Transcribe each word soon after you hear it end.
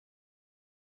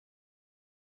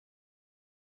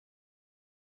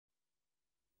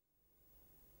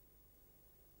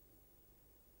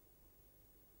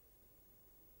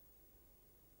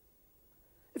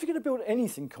you're going to build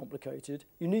anything complicated,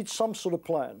 you need some sort of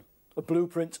plan, a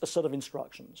blueprint, a set of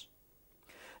instructions.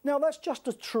 Now that's just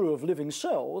as true of living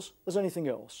cells as anything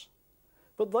else,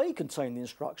 but they contain the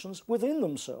instructions within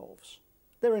themselves.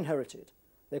 They're inherited.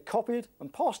 They're copied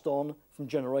and passed on from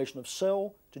generation of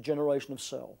cell to generation of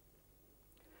cell.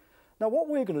 Now what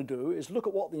we're going to do is look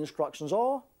at what the instructions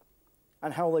are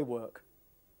and how they work.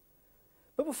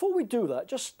 But before we do that,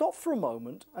 just stop for a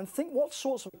moment and think what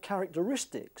sorts of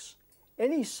characteristics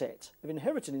any set of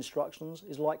inherited instructions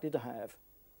is likely to have.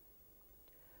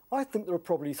 I think there are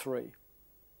probably three.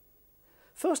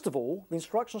 First of all, the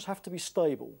instructions have to be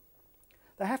stable.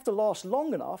 They have to last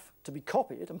long enough to be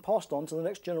copied and passed on to the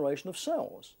next generation of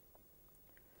cells.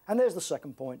 And there's the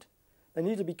second point. They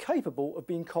need to be capable of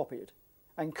being copied,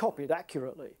 and copied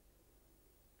accurately.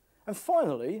 And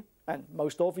finally, and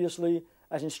most obviously,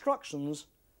 as instructions,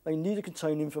 they need to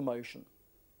contain information.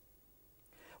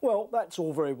 Well, that's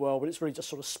all very well, but it's really just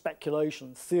sort of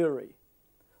speculation, theory.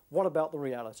 What about the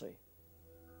reality?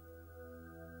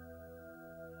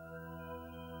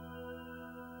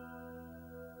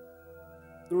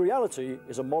 The reality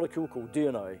is a molecule called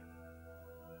DNA.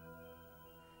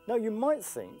 Now you might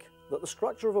think that the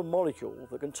structure of a molecule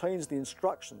that contains the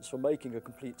instructions for making a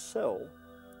complete cell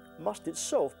must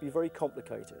itself be very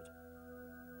complicated.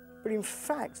 But in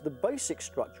fact, the basic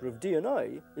structure of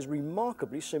DNA is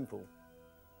remarkably simple.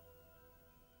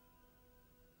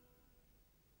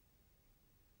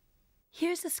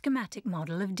 Here's a schematic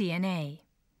model of DNA.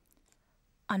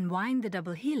 Unwind the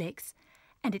double helix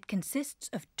and it consists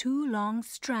of two long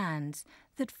strands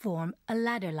that form a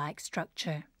ladder-like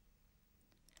structure.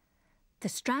 The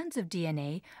strands of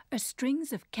DNA are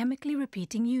strings of chemically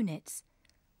repeating units,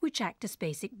 which act as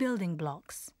basic building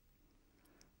blocks.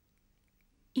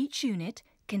 Each unit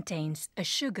contains a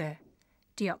sugar,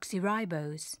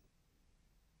 deoxyribose,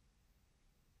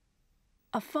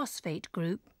 a phosphate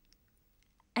group,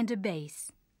 and a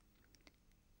base.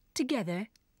 Together,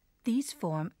 these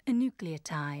form a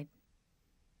nucleotide.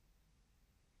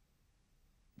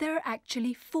 There are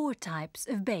actually 4 types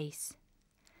of base: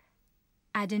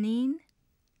 adenine,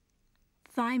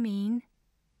 thymine,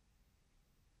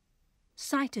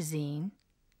 cytosine,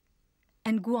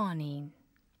 and guanine.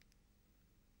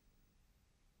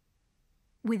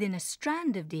 Within a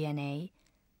strand of DNA,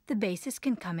 the bases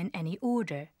can come in any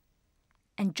order,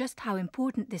 and just how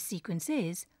important this sequence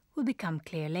is will become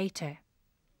clear later.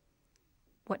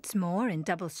 What's more, in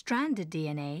double-stranded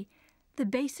DNA, the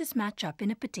bases match up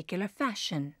in a particular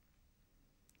fashion.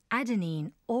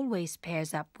 Adenine always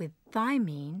pairs up with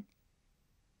thymine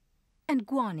and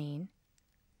guanine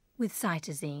with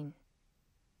cytosine.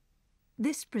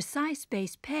 This precise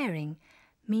base pairing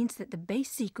means that the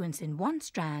base sequence in one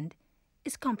strand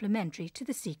is complementary to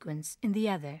the sequence in the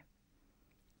other.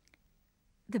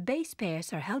 The base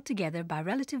pairs are held together by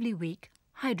relatively weak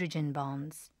hydrogen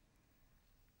bonds.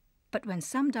 But when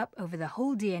summed up over the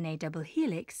whole DNA double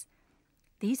helix,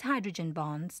 these hydrogen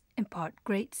bonds impart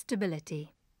great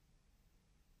stability.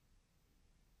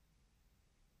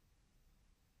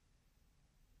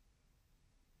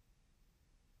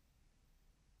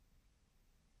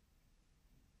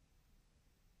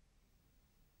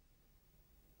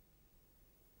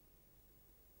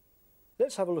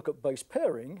 Let's have a look at base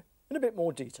pairing in a bit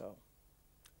more detail.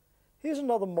 Here's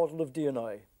another model of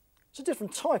DNA. It's a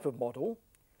different type of model,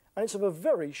 and it's of a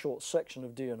very short section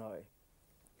of DNA.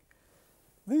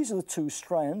 These are the 2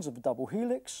 strands of a double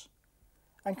helix,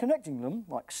 and connecting them,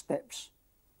 like steps,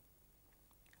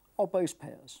 are base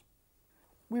pairs.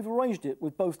 We've arranged it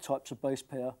with both types of base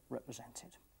pair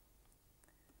represented.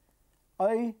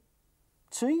 A,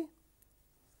 T,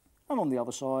 and on the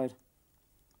other side,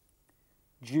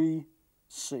 G,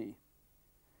 C.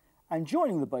 And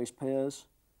joining the base pairs,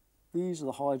 these are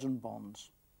the hydrogen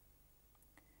bonds.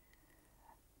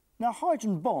 Now,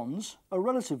 hydrogen bonds are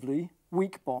relatively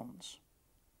weak bonds.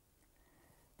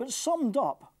 But summed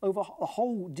up over the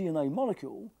whole DNA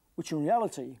molecule, which in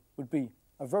reality would be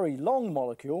a very long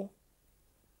molecule,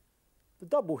 the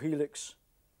double helix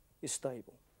is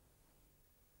stable.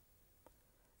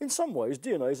 In some ways,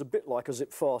 DNA is a bit like a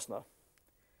zip fastener.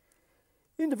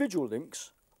 Individual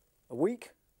links are weak,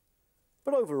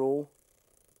 but overall,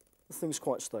 the thing's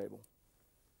quite stable.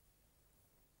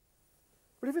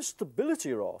 But if it's stability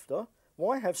you're after,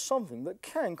 why have something that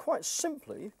can quite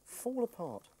simply fall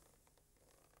apart?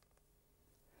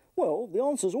 Well, the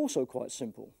answer is also quite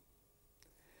simple.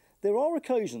 There are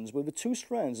occasions where the 2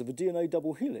 strands of a DNA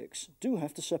double helix do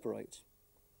have to separate.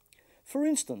 For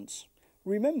instance,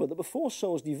 remember that before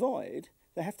cells divide,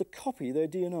 they have to copy their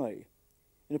DNA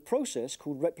in a process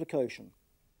called replication.